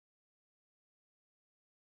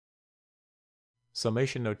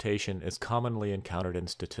Summation notation is commonly encountered in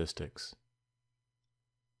statistics.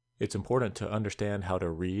 It's important to understand how to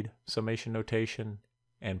read summation notation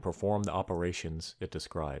and perform the operations it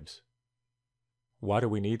describes. Why do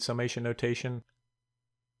we need summation notation?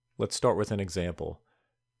 Let's start with an example.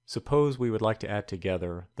 Suppose we would like to add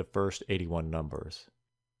together the first 81 numbers.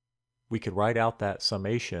 We could write out that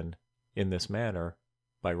summation in this manner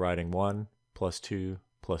by writing 1 plus 2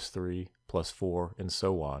 plus 3 plus 4 and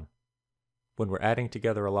so on. When we're adding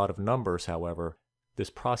together a lot of numbers, however,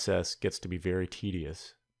 this process gets to be very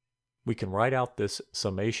tedious. We can write out this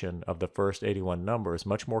summation of the first 81 numbers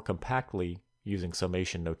much more compactly using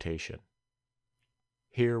summation notation.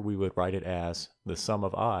 Here we would write it as the sum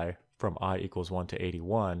of I from I equals 1 to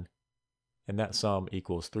 81, and that sum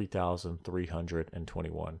equals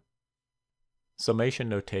 3,321. Summation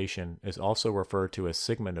notation is also referred to as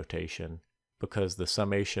sigma notation because the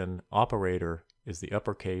summation operator is the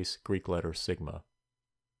uppercase Greek letter sigma.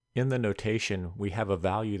 In the notation, we have a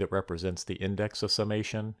value that represents the index of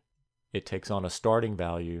summation. It takes on a starting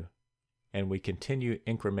value, and we continue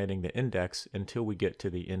incrementing the index until we get to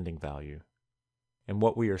the ending value. And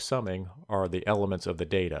what we are summing are the elements of the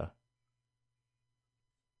data.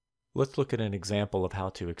 Let's look at an example of how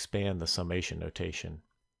to expand the summation notation.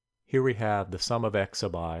 Here we have the sum of x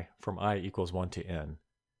sub I from I equals 1 to n.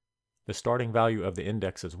 The starting value of the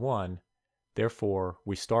index is 1, therefore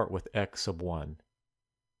we start with x sub 1.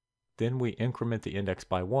 Then we increment the index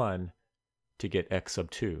by 1 to get x sub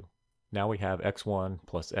 2. Now we have x1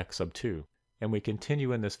 plus x sub 2, and we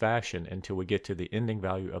continue in this fashion until we get to the ending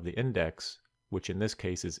value of the index, which in this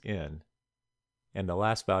case is n, and the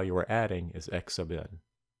last value we're adding is x sub n.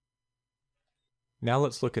 Now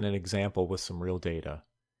let's look at an example with some real data.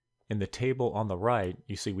 In the table on the right,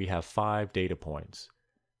 you see we have 5 data points.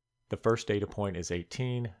 The first data point is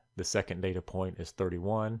 18, the second data point is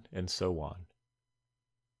 31, and so on.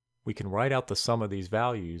 We can write out the sum of these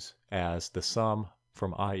values as the sum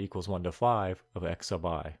from I equals 1 to 5 of x sub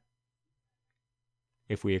I.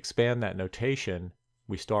 If we expand that notation,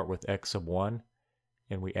 we start with x sub 1,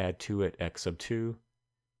 and we add to it x sub 2,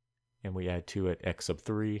 and we add to it x sub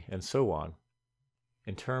 3, and so on.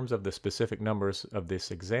 In terms of the specific numbers of this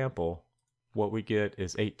example, what we get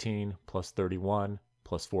is 18 plus 31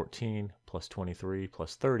 plus 14 plus 23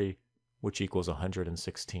 plus 30, which equals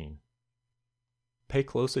 116. Pay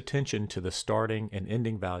close attention to the starting and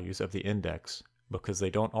ending values of the index, because they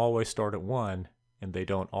don't always start at 1 and they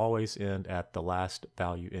don't always end at the last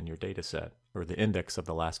value in your dataset, or the index of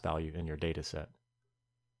the last value in your dataset.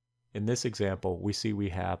 In this example, we see we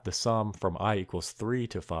have the sum from I equals 3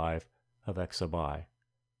 to 5 of x sub I,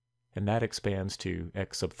 and that expands to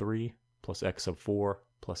x sub 3 plus x sub 4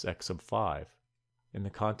 plus x sub 5. In the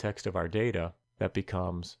context of our data, that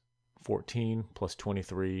becomes 14 plus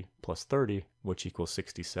 23 plus 30, which equals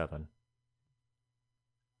 67.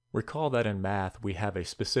 Recall that in math we have a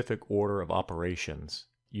specific order of operations.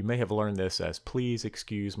 You may have learned this as "Please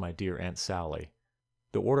excuse my dear Aunt Sally."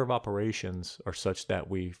 The order of operations are such that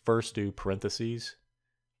we first do parentheses,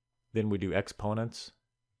 then we do exponents,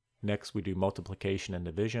 next we do multiplication and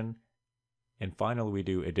division, and finally we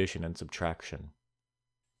do addition and subtraction.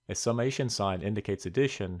 A summation sign indicates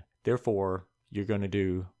addition, therefore you're going to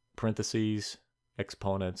do parentheses,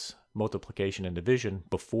 exponents, multiplication and division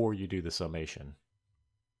before you do the summation.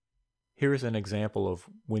 Here is an example of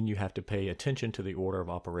when you have to pay attention to the order of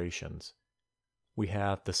operations. We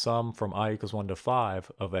have the sum from I equals 1 to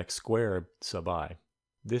 5 of x squared sub I.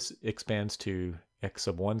 This expands to x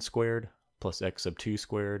sub 1 squared plus x sub 2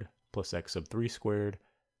 squared plus x sub 3 squared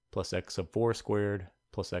plus x sub 4 squared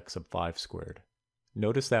plus x sub 5 squared.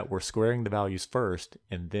 Notice that we're squaring the values first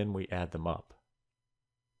and then we add them up.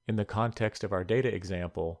 In the context of our data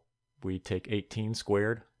example, we take 18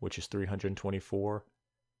 squared, which is 324,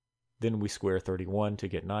 then we square 31 to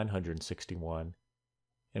get 961,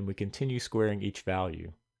 and we continue squaring each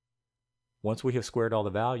value. Once we have squared all the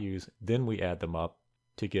values, then we add them up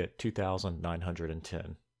to get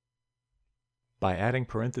 2,910. By adding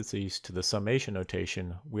parentheses to the summation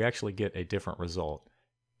notation, we actually get a different result.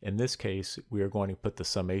 In this case, we are going to put the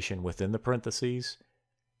summation within the parentheses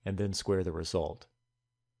and then square the result.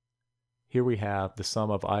 Here we have the sum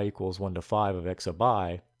of I equals 1 to 5 of x sub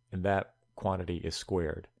I, and that quantity is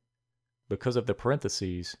squared. Because of the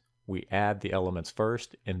parentheses, we add the elements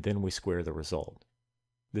first and then we square the result.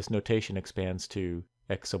 This notation expands to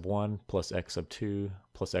x sub 1 plus x sub 2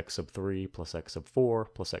 plus x sub 3 plus x sub 4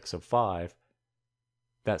 plus x sub 5.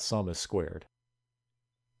 That sum is squared.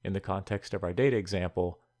 In the context of our data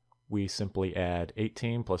example, we simply add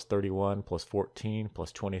 18 plus 31 plus 14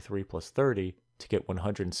 plus 23 plus 30 to get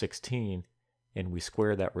 116, and we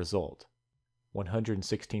square that result.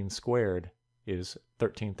 116 squared is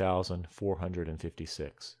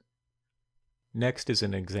 13,456. Next is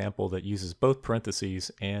an example that uses both parentheses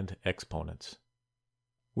and exponents.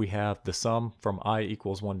 We have the sum from I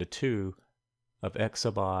equals 1 to 2 of x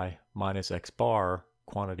sub I minus x bar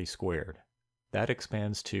quantity squared. That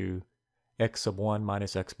expands to x sub 1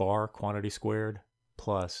 minus x bar quantity squared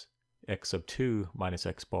plus x sub 2 minus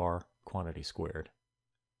x bar quantity squared.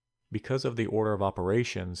 Because of the order of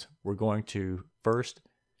operations, we're going to first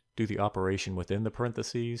do the operation within the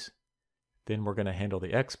parentheses, then we're going to handle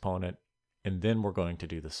the exponent, and then we're going to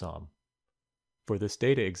do the sum. For this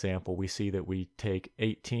data example, we see that we take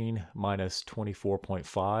 18 minus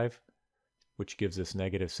 24.5, which gives us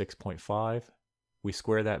negative 6.5. We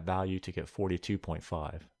square that value to get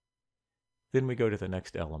 42.5. Then we go to the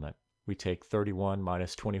next element. We take 31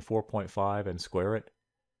 minus 24.5 and square it,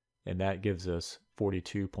 and that gives us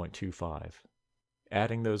 42.25.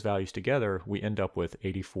 Adding those values together, we end up with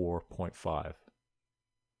 84.5.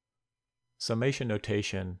 Summation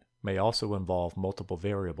notation may also involve multiple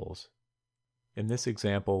variables. In this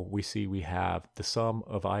example, we see we have the sum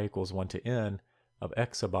of I equals 1 to n of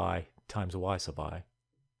x sub I times y sub I.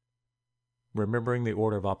 Remembering the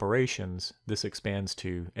order of operations, this expands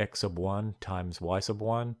to x sub 1 times y sub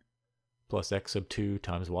 1 plus x sub 2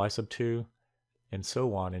 times y sub 2, and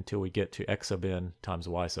so on until we get to x sub n times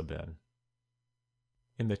y sub n.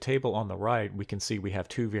 In the table on the right, we can see we have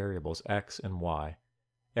two variables, x and y.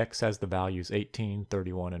 X has the values 18,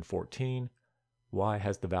 31, and 14. Y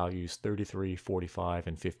has the values 33, 45,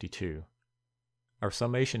 and 52. Our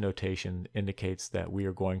summation notation indicates that we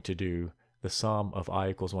are going to do the sum of I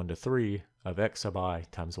equals 1 to 3 of x sub I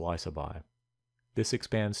times y sub I. This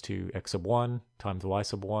expands to x sub 1 times y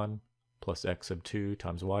sub 1 plus x sub 2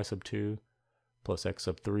 times y sub 2 plus x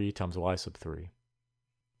sub 3 times y sub 3.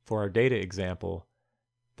 For our data example,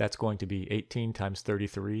 that's going to be 18 times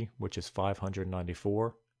 33, which is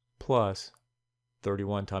 594, plus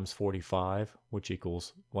 31 times 45, which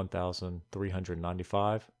equals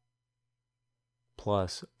 1,395,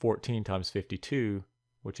 plus 14 times 52,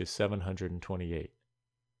 which is 728.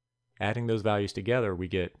 Adding those values together, we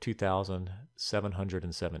get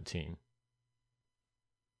 2,717.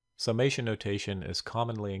 Summation notation is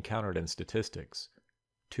commonly encountered in statistics.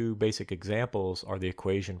 Two basic examples are the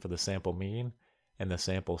equation for the sample mean and the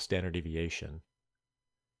sample standard deviation.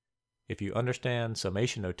 If you understand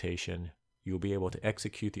summation notation, you'll be able to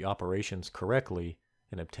execute the operations correctly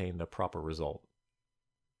and obtain the proper result.